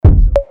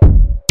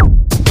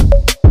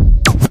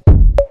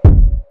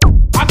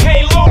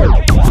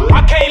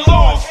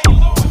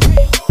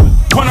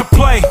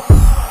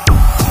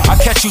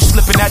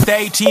the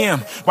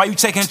ATM. Why you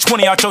taking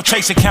 20 out your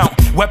Chase account?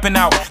 Weapon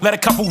out, let a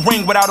couple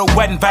ring without a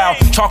wedding vow.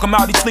 Chalk him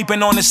out, he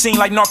sleeping on the scene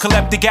like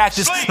narcoleptic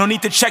actors. No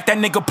need to check that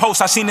nigga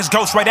post, I seen his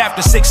ghost right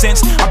after 6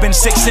 cents. I've been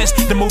sick since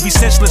the movie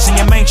Senseless. And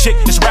your main chick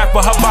just rap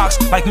for her box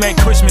like Merry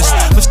Christmas.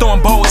 But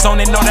throwing bows on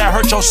it, know that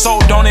hurt your soul,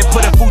 don't it?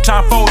 Put a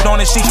futon fold on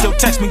it, she still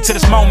text me to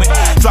this moment.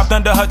 Dropped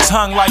under her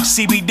tongue like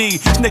CBD.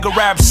 This nigga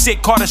rap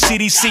sick, caught a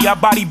CDC. I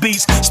body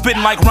beats,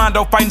 spitting like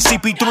Rondo, fighting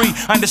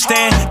CP3.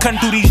 Understand? Cutting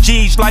through these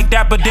G's like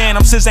Dapper Dan.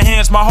 I'm scissor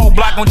hands, my whole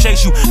block gon'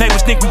 chase you.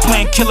 Neighbors think we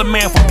playing Killer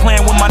Man for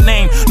playing with my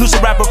name. Loose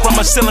a rapper from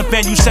a ceiling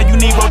fan. You said you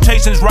need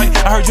rotations, right?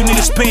 I heard you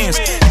needed spins.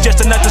 It's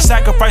just another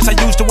sacrifice I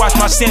used to watch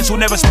my sins who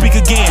never speak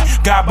again.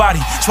 God body,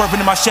 swerving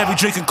in my Chevy,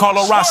 drinking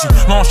Carlo Rossi.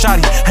 Long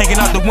shotty, hanging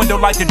out the window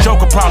like the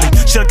Joker probably.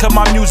 Should've cut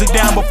my music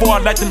down before I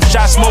let them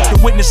shots smoke. The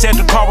witness said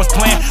the car was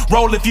playing.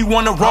 Roll if you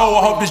wanna roll.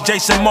 I hope this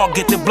Jason Mark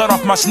get the blood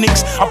off my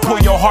sneaks. I pull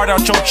your heart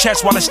out your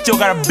chest while it still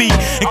got a beat.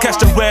 And catch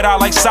the red eye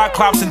like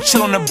Cyclops and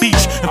chill on the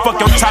beach. And fuck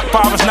your top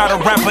 5 is not a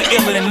rapper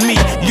iller than me.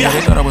 Yeah,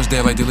 they thought I was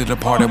dead like deleted a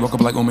part. I woke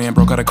up like oh man,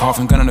 broke out a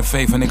coffin. Gun in the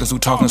face for niggas who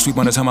talking sweep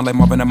on the time I let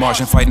Marvin and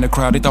Martian fighting the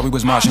crowd. They thought we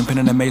was moshing,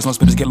 pinning the maze, long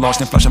spitters get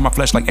lost and flashing my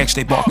flesh like X.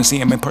 They balk and see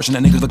him in person.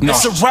 That niggas look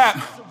nauseous. It's a rap.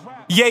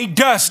 Yay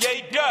dust.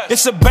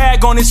 It's a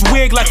bag on his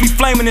wig like we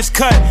flaming his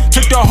cut.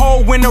 Took the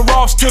whole winter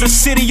Ross to the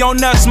city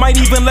on us. Might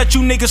even let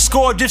you niggas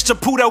score just to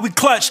prove that we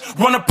clutch.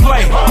 Run a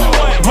play,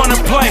 run a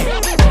play.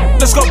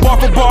 Let's go bar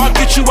for bar, I'll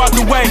get you out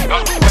the way.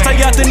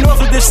 Stay out the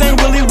north if this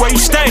ain't really where you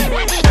stay.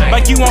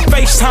 Like you on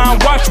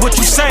FaceTime, watch what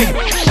you say.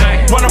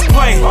 Run a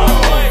play,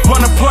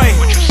 run a play,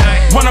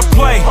 run a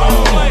play,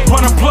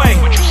 run a play.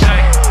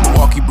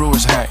 Milwaukee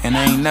Brewers hat, and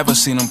I ain't never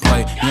seen him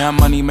play. Yeah, I'm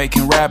money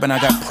making rap, and I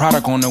got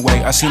product on the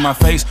way. I see my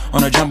face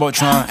on a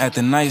Jumbotron at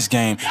the nice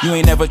game. You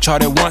ain't never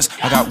charted once,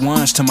 I got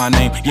ones to my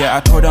name. Yeah,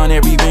 I tore down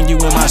every venue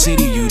in my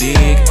city, you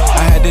dig?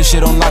 I had this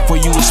shit on lock for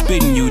you was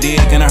spitting, you dig?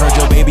 And I heard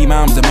your baby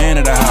mom's the man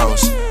of the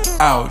house.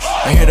 Ouch,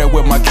 I hear that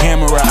with my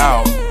camera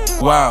out.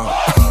 Wow.